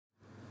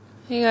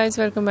Hey guys,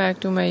 welcome back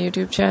to my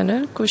YouTube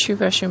channel Kushi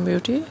Fashion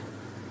Beauty.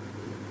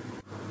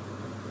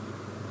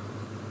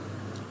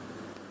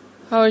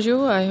 How are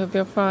you? I hope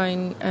you're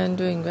fine and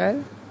doing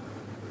well,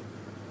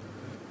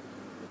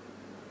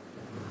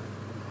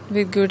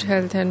 with good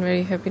health and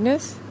very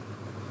happiness.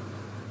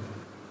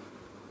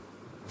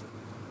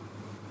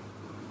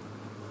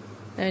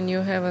 And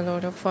you have a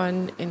lot of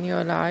fun in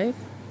your life.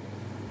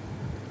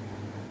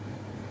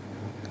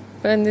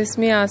 Friend, this is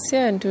me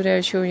Asya, and today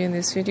I show you in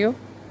this video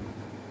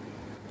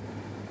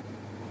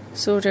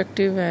so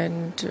attractive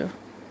and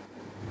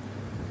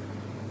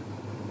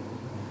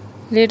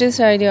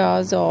latest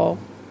ideas of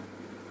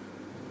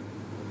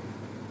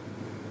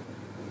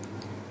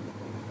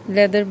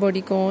leather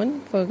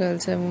bodycon for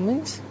girls and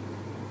women.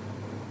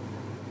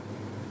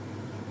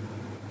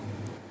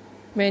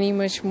 Many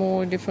much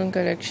more different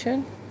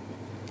collection,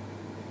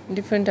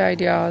 different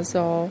ideas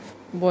of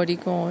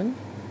bodycon.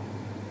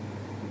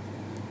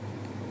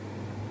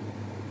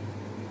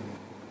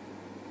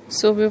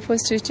 So before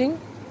stitching,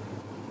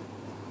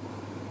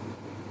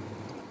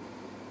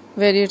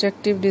 very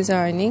attractive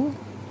designing,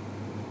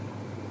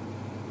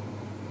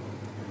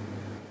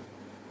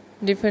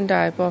 different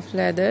type of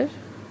leather,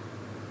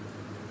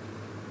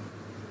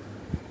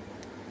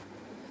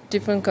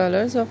 different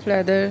colors of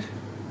leather,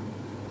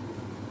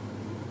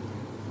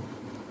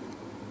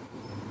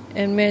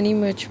 and many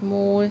much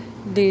more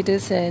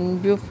latest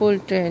and beautiful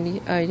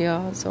trendy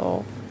ideas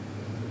of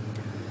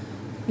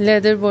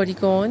leather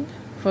bodycon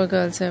for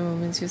girls and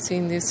women you see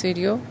in this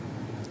video.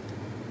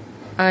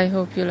 I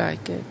hope you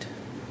like it.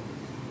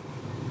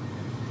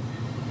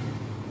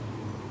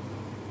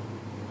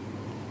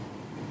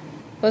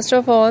 First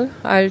of all,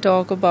 I'll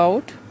talk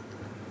about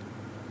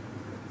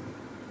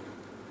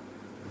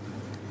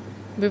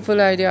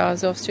beautiful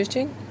ideas of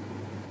stitching.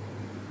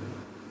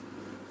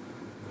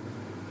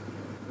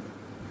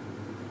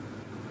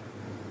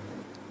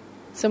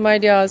 Some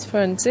ideas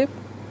front zip,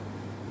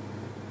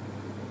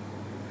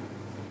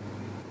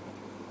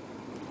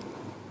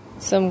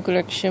 some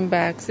collection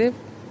back zip,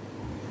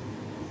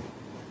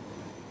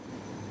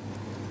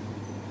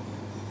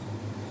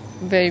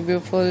 very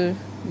beautiful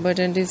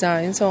button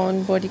designs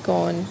on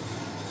bodycon,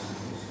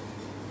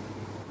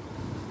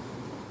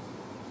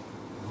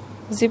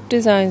 zip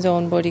designs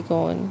on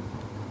bodycon,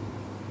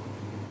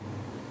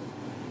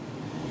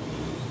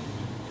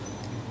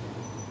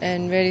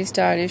 and very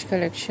stylish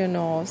collection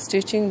of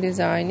stitching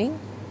designing.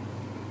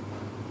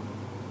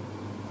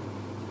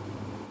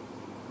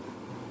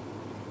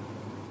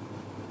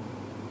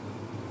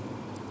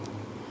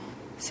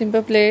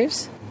 Simple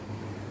plates,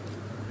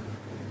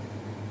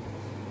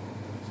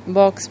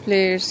 box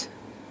plates,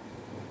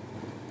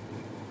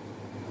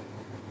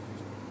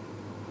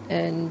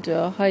 and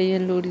high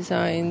and low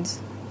designs.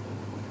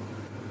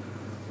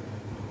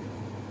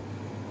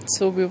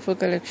 So beautiful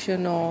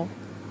collection of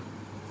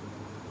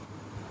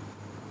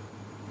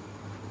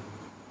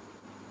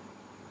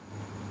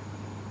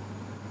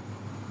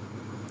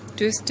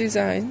twist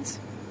designs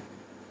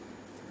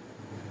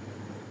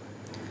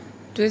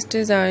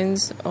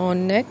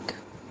on neck,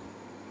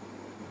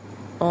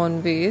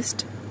 on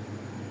waist,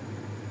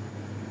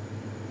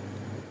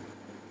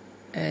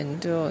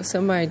 and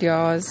some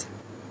ideas,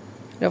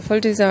 ruffle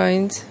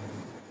designs,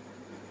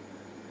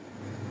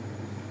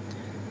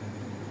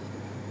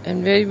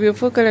 and very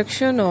beautiful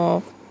collection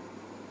of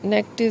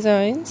neck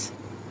designs,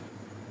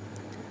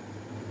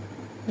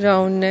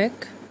 round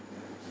neck,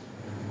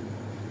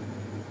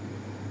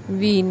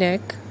 V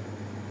neck,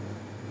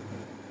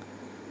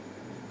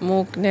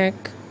 mock neck,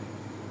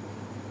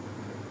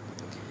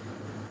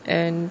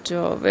 and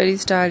very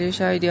stylish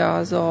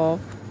ideas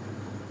of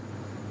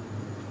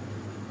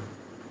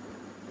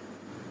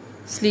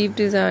sleeve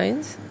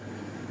designs,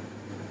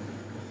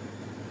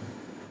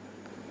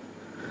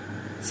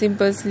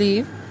 simple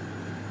sleeve,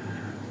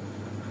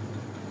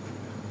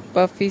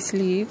 puffy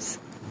sleeves,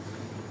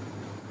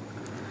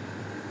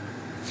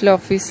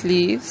 fluffy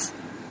sleeves,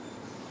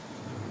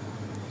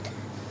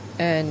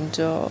 and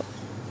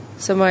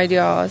some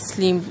ideas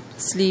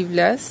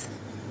sleeveless,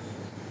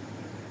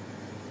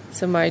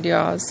 some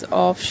ideas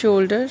off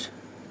shoulder,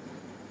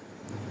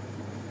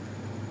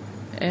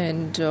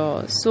 and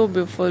so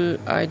beautiful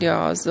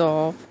ideas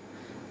of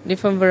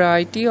different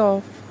variety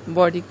of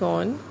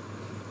bodycon.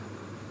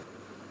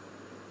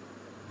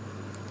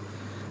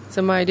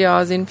 Some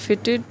ideas in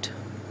fitted,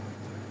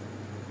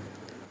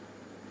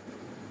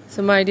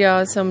 some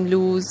ideas some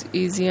loose,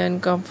 easy and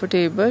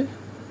comfortable,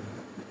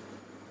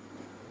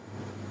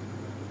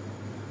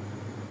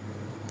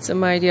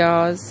 some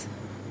ideas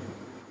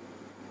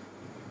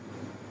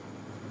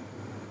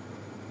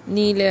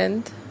knee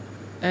length,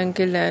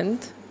 ankle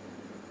length,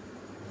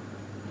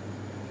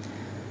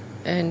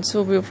 and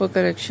so beautiful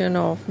collection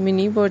of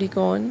mini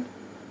bodycon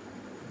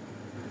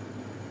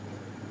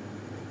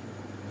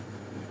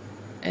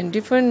and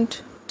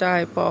different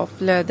type of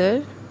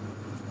leather,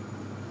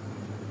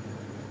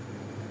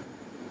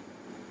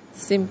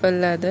 simple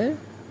leather,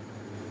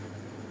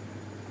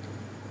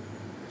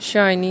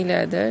 shiny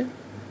leather,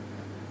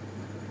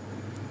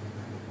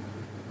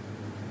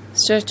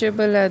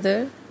 stretchable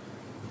leather,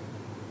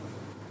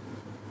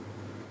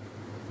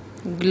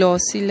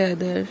 glossy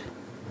leather,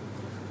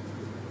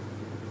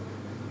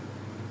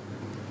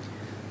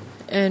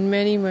 and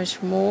many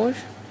much more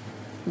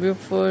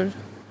beautiful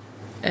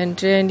and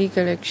trendy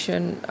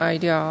collection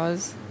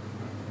ideas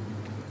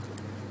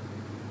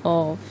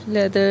of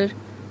leather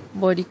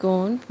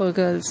bodycon for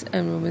girls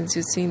and women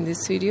you see in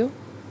this video.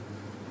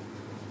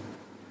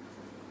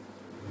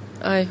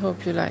 I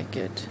hope you like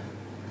it.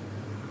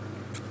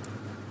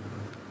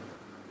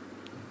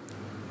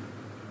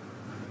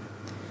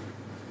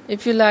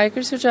 If you like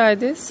it, so try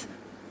this.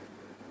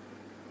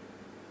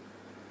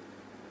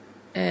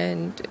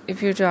 And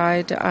if you try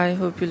it, I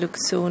hope you look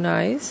so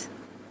nice.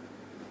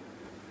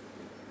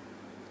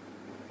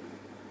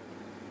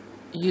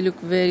 You look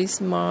very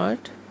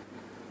smart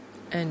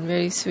and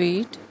very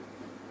sweet.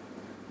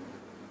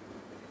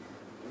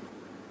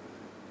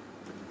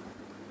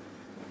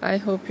 I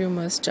hope you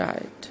must try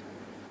it.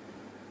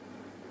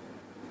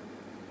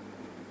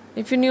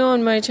 If you're new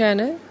on my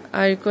channel,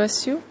 I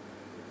request you,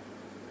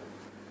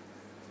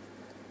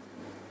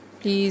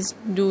 please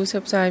do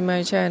subscribe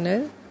my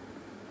channel,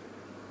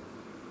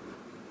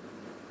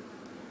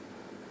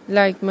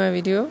 like my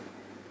video,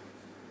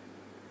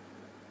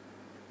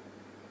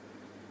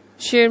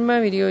 share my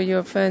video with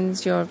your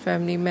friends, your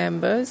family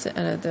members and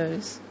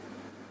others,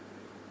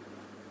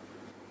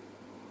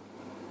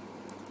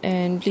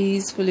 and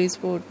please fully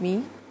support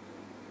me,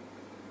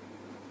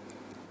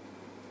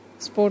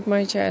 support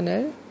my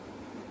channel.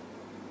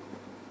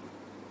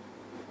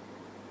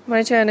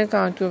 My channel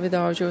can't go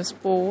without your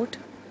support,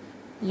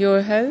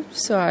 your help,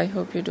 so I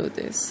hope you do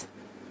this.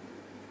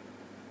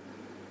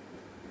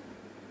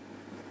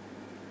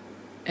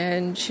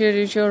 And share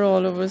it your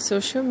all over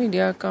social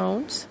media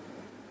accounts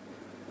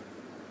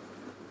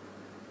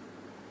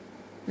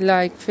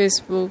like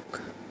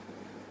Facebook,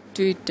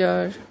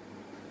 Twitter,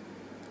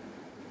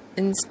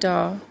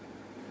 Insta,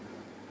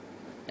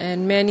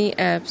 and many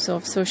apps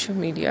of social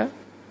media.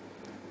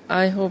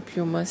 I hope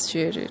you must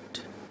share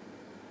it.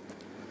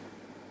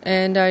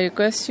 And I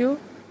request you,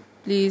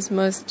 please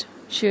must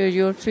share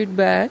your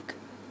feedback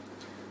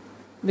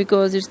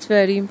because it's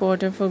very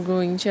important for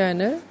growing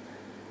channel.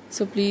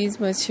 So please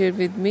must share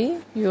with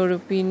me your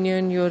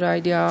opinion, your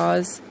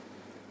ideas,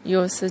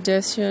 your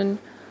suggestion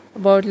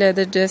about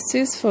leather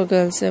dresses for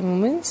girls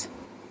and women.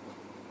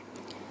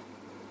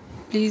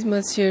 Please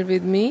must share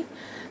with me,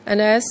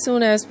 and as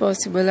soon as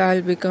possible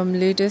I'll become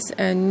latest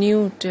and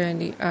new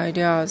trendy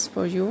ideas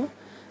for you.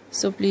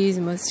 So please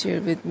must share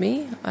with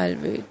me. I'll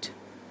wait.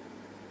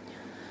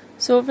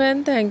 So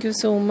friend, thank you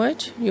so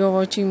much. You're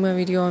watching my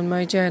video on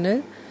my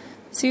channel.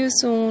 See you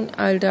soon.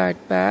 I'll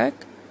dart back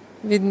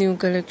with new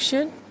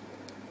collection,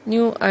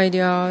 new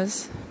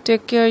ideas.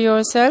 Take care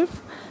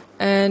yourself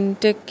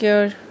and take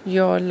care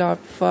your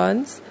loved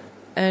ones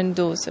and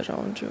those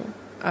around you.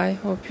 I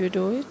hope you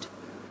do it.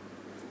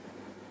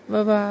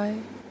 Bye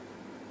bye.